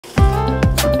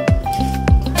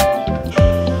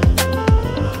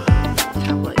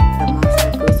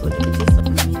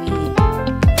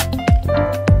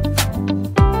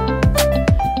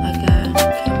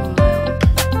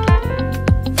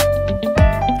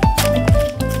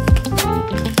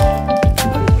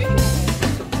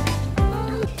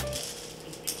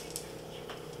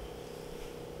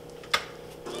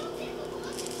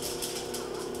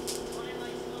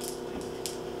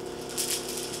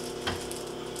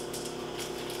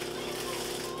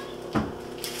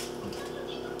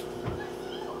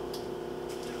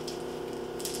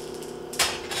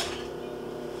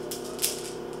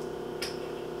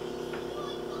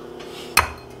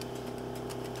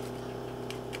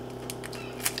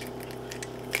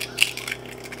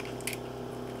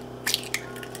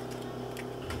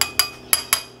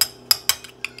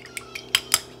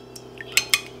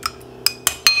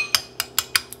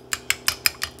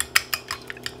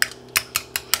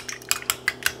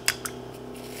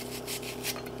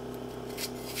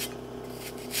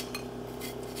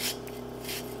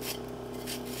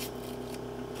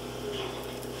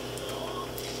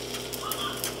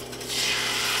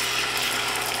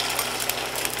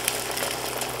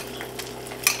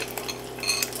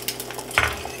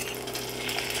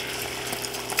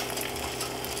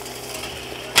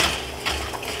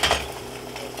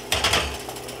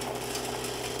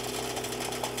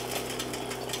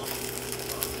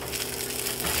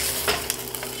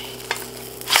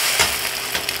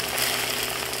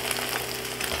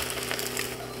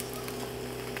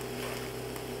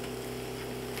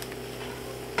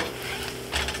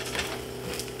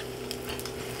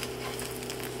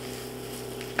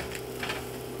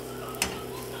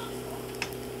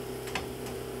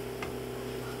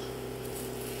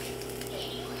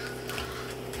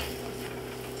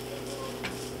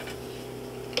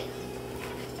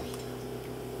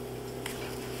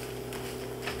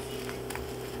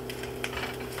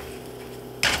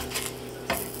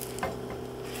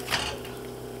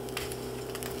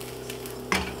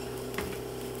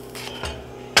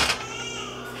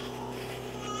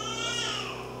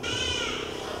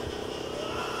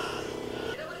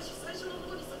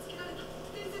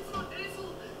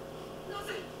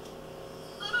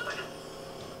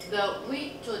The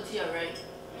wheat tortilla, right?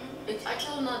 It's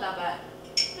actually not that bad.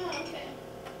 Oh, okay.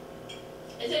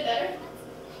 Is it better?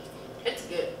 It's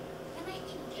good.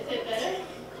 Is it better?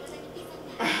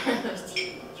 I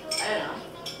don't know.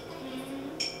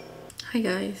 Hi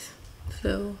guys.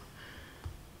 So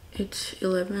it's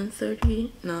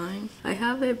 11:39. I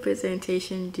have a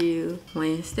presentation due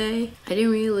Wednesday. I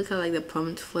didn't really look at like the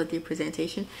prompt for the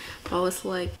presentation, but I was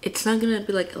like, it's not gonna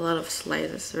be like a lot of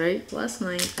slides, right? Last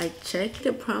night I checked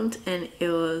the prompt and it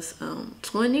was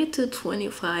 20 to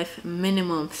 25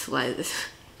 minimum slides.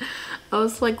 I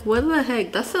was like, what the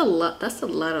heck? That's a lot. That's a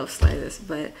lot of slides.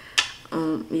 But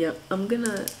yeah, I'm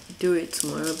gonna do it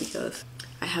tomorrow because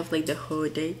I have like the whole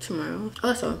day tomorrow.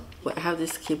 Also, I have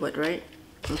this keyboard, right?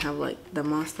 And have like the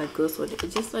mouse that goes with it.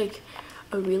 It's just like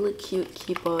a really cute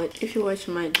keyboard. If you watch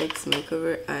my Dex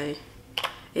makeover,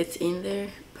 it's in there.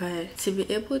 But to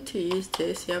be able to use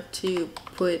this, you have to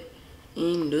put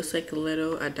in those like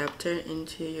little adapter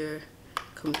into your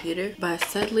computer. But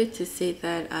sadly to say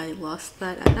that I lost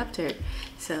that adapter.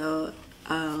 So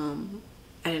I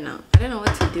don't know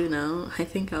what to do now. I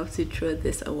think I have to throw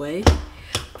this away.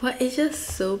 But it's just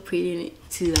so pretty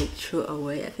to like throw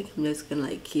away. I think I'm just gonna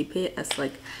like keep it as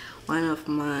like one of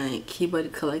my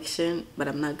keyboard collection, but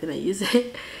I'm not gonna use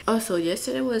it. Also,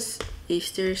 yesterday was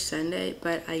Easter Sunday,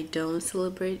 but I don't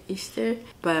celebrate Easter.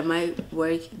 But at my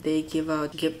work they give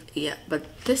out gift. Yeah, but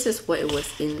this is what it was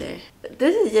in there.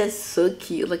 This is just so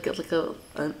cute, like a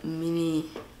mini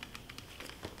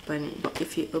bunny. But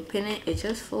if you open it, it's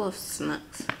just full of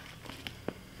snacks.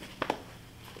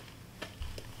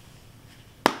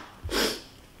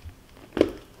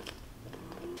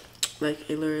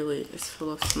 Like it literally is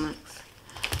full of snacks.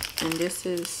 And this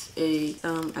is a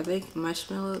I think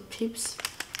marshmallow pips,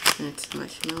 and it's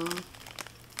marshmallow.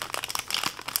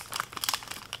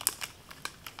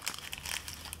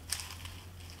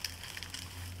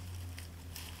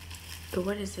 But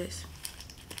what is this?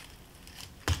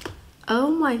 Oh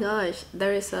my gosh,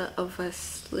 there is a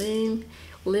Vaseline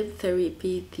lip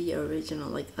therapy, the original,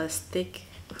 like a stick.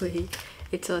 Wait,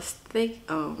 it's a stick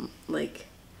like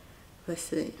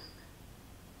Vaseline.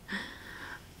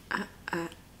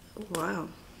 Wow.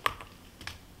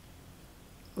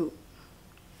 Ooh.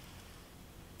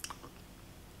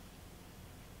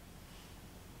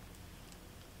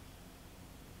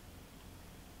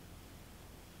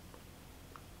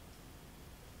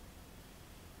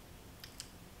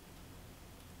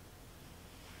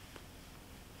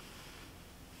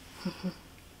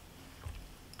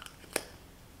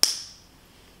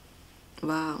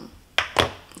 Wow,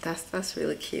 that's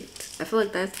really cute. I feel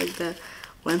like that's like the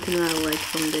one thing that I like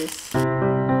from this.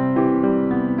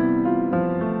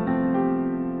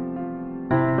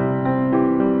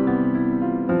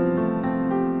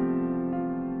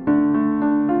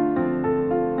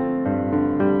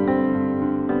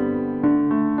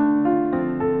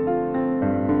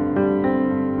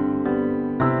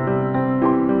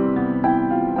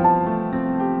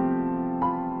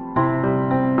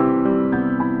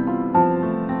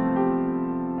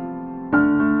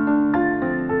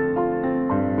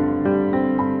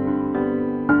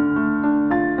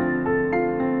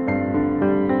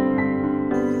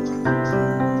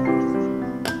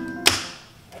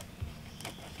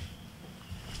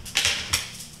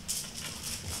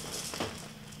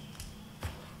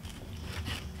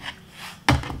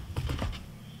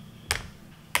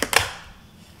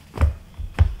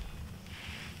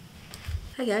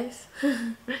 Hi guys.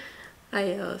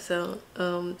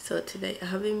 So today I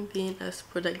haven't been as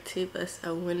productive as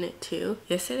I wanted to.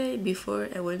 Yesterday before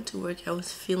I went to work, I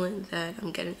was feeling that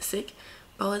I'm getting sick,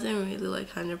 but I wasn't really like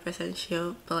 100%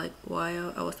 sure. But like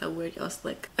while I was at work, I was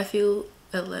like, I feel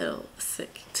a little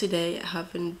sick. Today I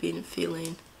haven't been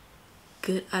feeling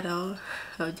good at all.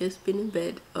 I've just been in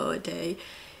bed all day.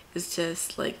 It's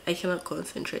just like I cannot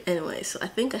concentrate. Anyway, so I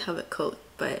think I have a cold,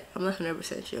 but I'm not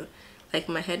 100% sure. Like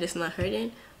my head is not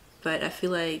hurting, but I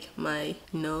feel like my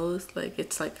nose, like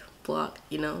it's like blocked,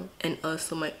 you know, and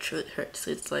also my throat hurts.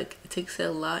 So it's like it takes a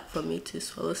lot for me to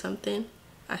swallow something.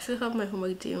 I still have my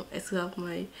homework due. I still have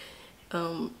my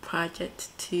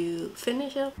project to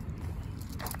finish up.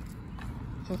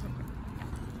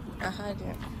 I had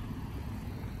it.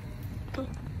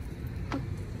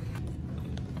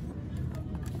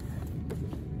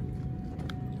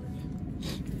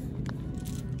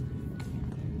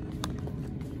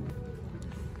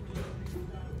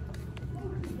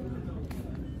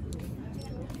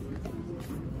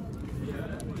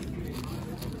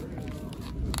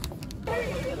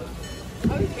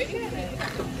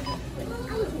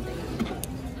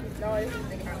 No, I didn't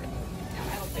think I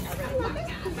don't think I read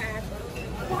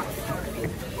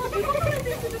it.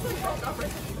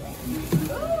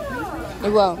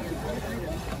 Well,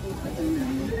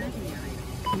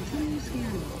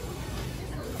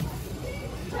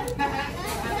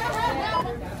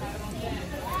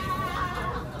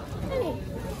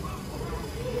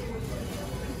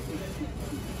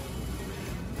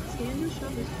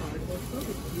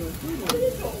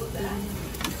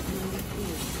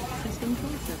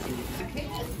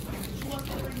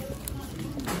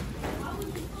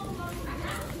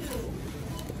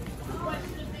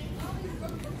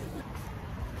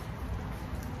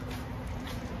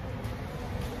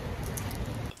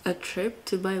 a trip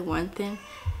to buy one thing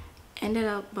ended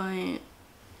up buying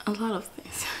a lot of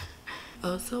things.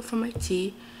 Also for my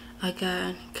tea, I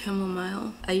got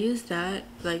chamomile. I used that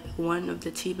like one of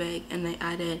the tea bag, and I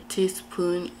added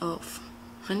teaspoon of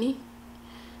honey.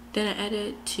 Then I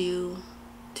added 2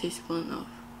 teaspoons of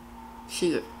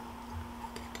sugar.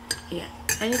 Yeah,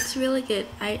 and it's really good.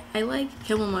 I like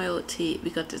chamomile tea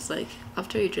because it's like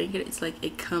after you drink it, it's like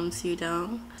it calms you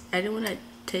down. I don't want to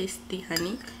taste the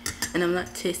honey, and I'm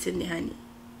not tasting the honey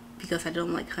because I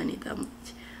don't like honey that much.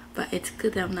 But it's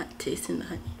good that I'm not tasting the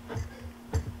honey,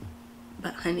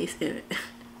 but honey's in it.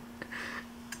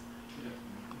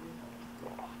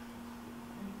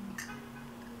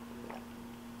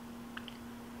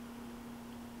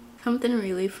 Something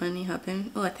really funny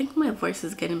happened. Oh, I think my voice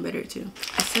is getting better too.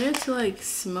 I started to like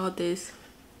smell this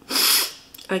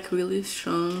like really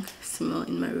strong smell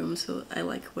in my room, so I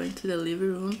like went to the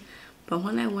living room. But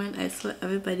when I went, I saw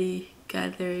everybody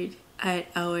gathered at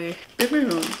our living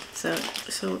room, so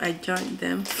I joined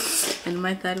them, and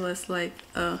my dad was like,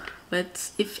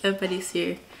 let's, if everybody's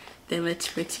here, then let's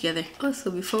pray together. Also,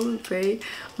 before we pray,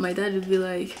 my dad would be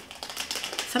like,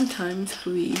 sometimes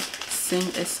we sing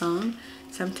a song,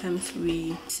 sometimes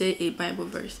we say a Bible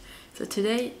verse. So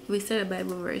today we said a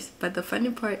Bible verse, but the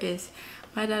funny part is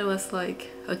my dad was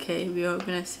like, okay, we are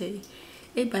gonna say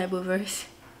a Bible verse,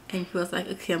 and he was like,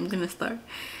 okay, I'm gonna start.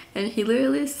 And he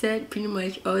literally said pretty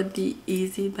much all the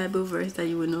easy Bible verse that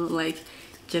you would know, like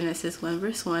Genesis 1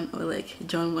 verse 1 or like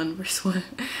John 1 verse 1.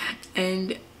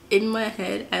 And in my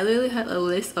head, I literally had a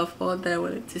list of all that I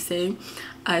wanted to say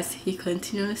as he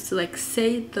continues to like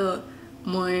say the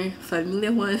more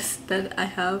familiar ones that I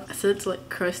have, so to like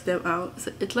cross them out.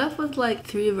 So it left with like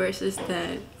 3 verses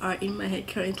that are in my head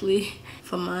currently.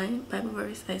 For my Bible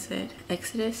verse, I said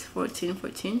Exodus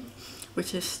 14:14,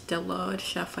 which is the Lord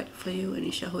shall fight for you and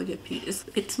you shall hold your peace.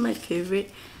 It's my favorite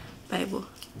Bible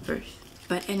verse.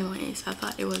 But anyways, I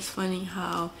thought it was funny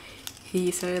how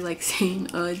he started like saying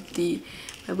all the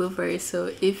Bible verse,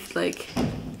 so if like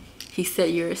he said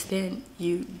yours, then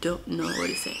you don't know what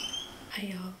to say.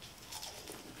 Hi y'all.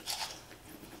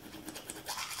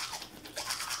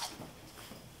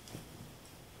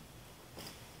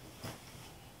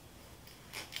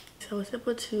 So I was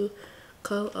able to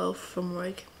call off from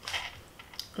work.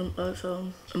 I'm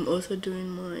also doing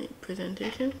my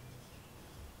presentation.